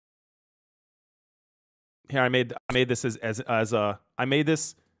Here, I made this as a I made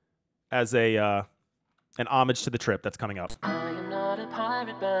this as a an homage to the trip that's coming up. I am not a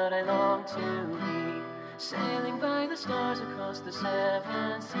pirate, but I long to be sailing by the stars across the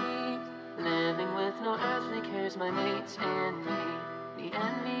seven seas, living with no earthly cares, my mates and me, the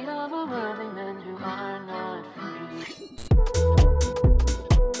envy of a worldly men who are not free.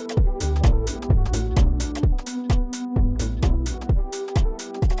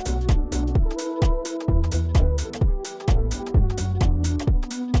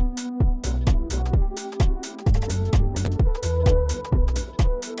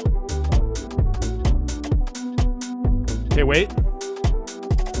 Okay, wait.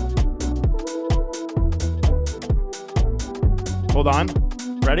 Hold on.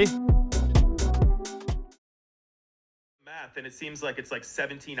 Ready? Math, and it seems like it's like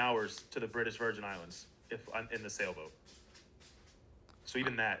 17 hours to the British Virgin Islands if in the sailboat. So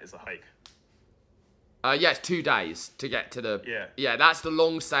even that is a hike. Yeah, it's 2 days to get to the... Yeah. Yeah, that's the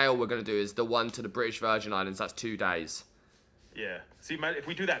long sail we're going to do, is the one to the British Virgin Islands. That's 2 days. Yeah. See, if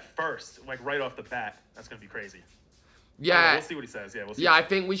we do that first, like right off the bat, that's going to be crazy. Yeah. We'll see what he says. Yeah, we'll see. Yeah, I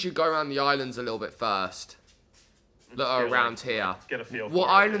think we should go around the islands a little bit first. That are around here. Get a feel for what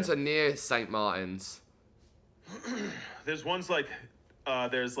it, islands yeah. are near St. Martin's? There's ones like,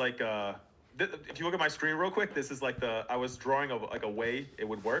 there's like, if you look at my screen real quick, this is like I was drawing like a way it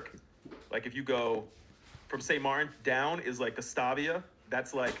would work. Like if you go from St. Martin down is like Gustavia.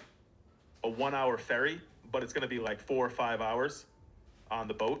 That's like a 1 hour ferry, but it's going to be like 4 or 5 hours on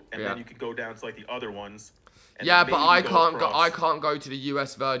the boat. And then you could go down to like the other ones. And Yeah, then but maybe I go can't go. across. I can't go to the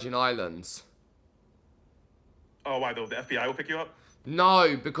U.S. Virgin Islands. Oh, why though? The FBI will pick you up?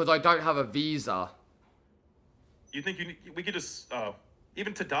 No, because I don't have a visa. You think we could just,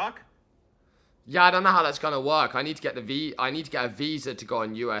 even to dock? Yeah, I don't know how that's gonna work. I need to get I need to get a visa to go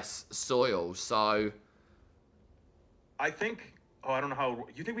on U.S. soil. So. I think. Oh, I don't know how.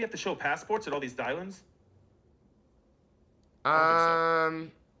 You think we have to show passports at all these islands? I don't think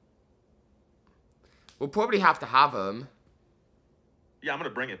so. We'll probably have to have them. Yeah, I'm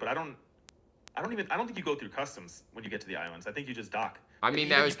gonna bring it, but I don't think you go through customs when you get to the islands. I think you just dock. I mean,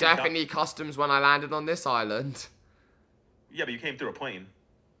 there was definitely customs when I landed on this island. Yeah, but you came through a plane.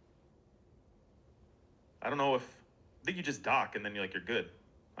 I don't know if I think you just dock and then you're good.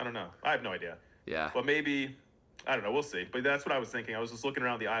 I don't know. I have no idea. Yeah. But maybe I don't know. We'll see. But that's what I was thinking. I was just looking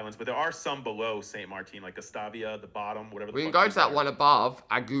around the islands, but there are some below St. Martin, like Gustavia, the bottom, whatever. We can go to that one above,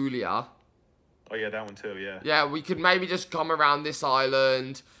 Agulia. Oh yeah, that one too. Yeah. Yeah, we could maybe just come around this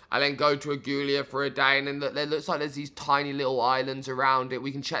island and then go to Agulia for a day, and then it looks like there's these tiny little islands around it.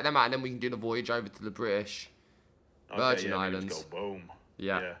 We can check them out, and then we can do the voyage over to the British Virgin Islands. Just go boom.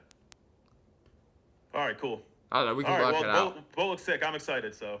 Yeah. All right, cool. I don't know. We can work it out. Bo looks sick. I'm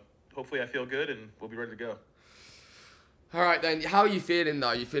excited. So hopefully I feel good and we'll be ready to go. All right then. How are you feeling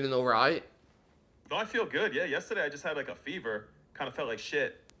though? You feeling all right? No, I feel good. Yeah. Yesterday I just had like a fever. Kind of felt like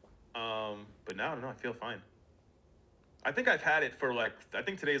shit. But now I don't know. I feel fine. I think I've had it for I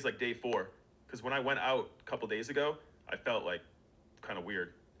think today's like day 4. Because when I went out a couple days ago, I felt like kind of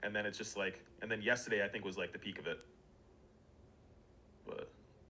weird. And then it's just and then yesterday I think was like the peak of it. But